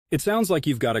It sounds like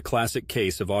you've got a classic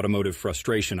case of automotive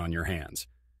frustration on your hands.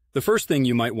 The first thing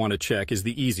you might want to check is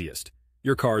the easiest,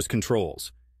 your car's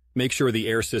controls. Make sure the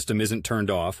air system isn't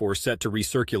turned off or set to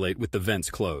recirculate with the vents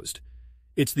closed.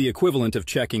 It's the equivalent of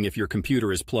checking if your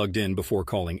computer is plugged in before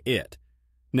calling it.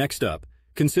 Next up,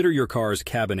 consider your car's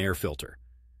cabin air filter.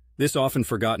 This often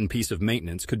forgotten piece of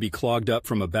maintenance could be clogged up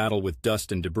from a battle with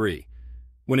dust and debris.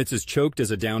 When it's as choked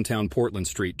as a downtown Portland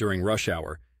street during rush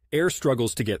hour, air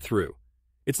struggles to get through.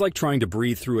 It's like trying to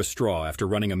breathe through a straw after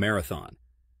running a marathon.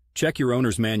 Check your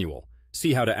owner's manual,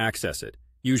 see how to access it,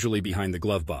 usually behind the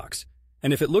glove box.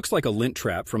 And if it looks like a lint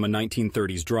trap from a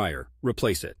 1930s dryer,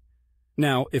 replace it.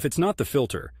 Now, if it's not the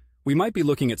filter, we might be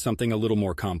looking at something a little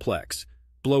more complex: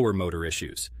 blower motor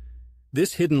issues.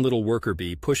 This hidden little worker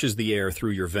bee pushes the air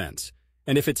through your vents,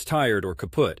 and if it's tired or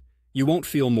kaput, you won't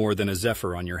feel more than a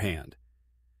zephyr on your hand.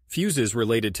 Fuses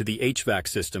related to the HVAC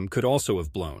system could also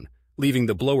have blown, leaving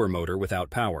the blower motor without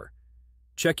power.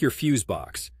 Check your fuse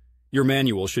box. Your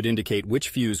manual should indicate which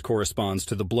fuse corresponds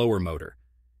to the blower motor.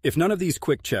 If none of these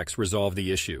quick checks resolve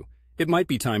the issue, it might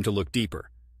be time to look deeper.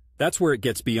 That's where it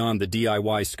gets beyond the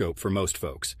DIY scope for most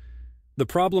folks. The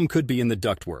problem could be in the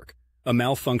ductwork, a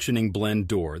malfunctioning blend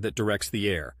door that directs the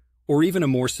air, or even a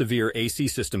more severe AC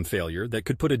system failure that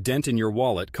could put a dent in your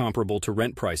wallet comparable to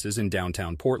rent prices in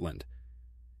downtown Portland.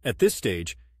 At this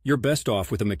stage, you're best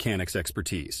off with a mechanic's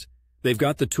expertise. They've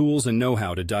got the tools and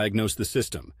know-how to diagnose the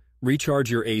system, recharge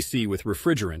your AC with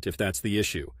refrigerant if that's the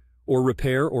issue, or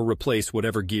repair or replace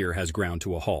whatever gear has ground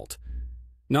to a halt.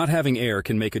 Not having air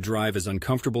can make a drive as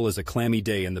uncomfortable as a clammy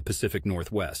day in the Pacific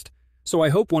Northwest, so I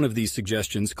hope one of these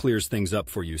suggestions clears things up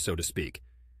for you, so to speak.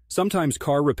 Sometimes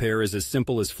car repair is as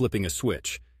simple as flipping a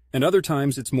switch, and other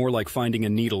times it's more like finding a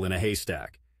needle in a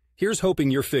haystack. Here's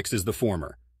hoping your fix is the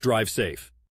former. Drive safe.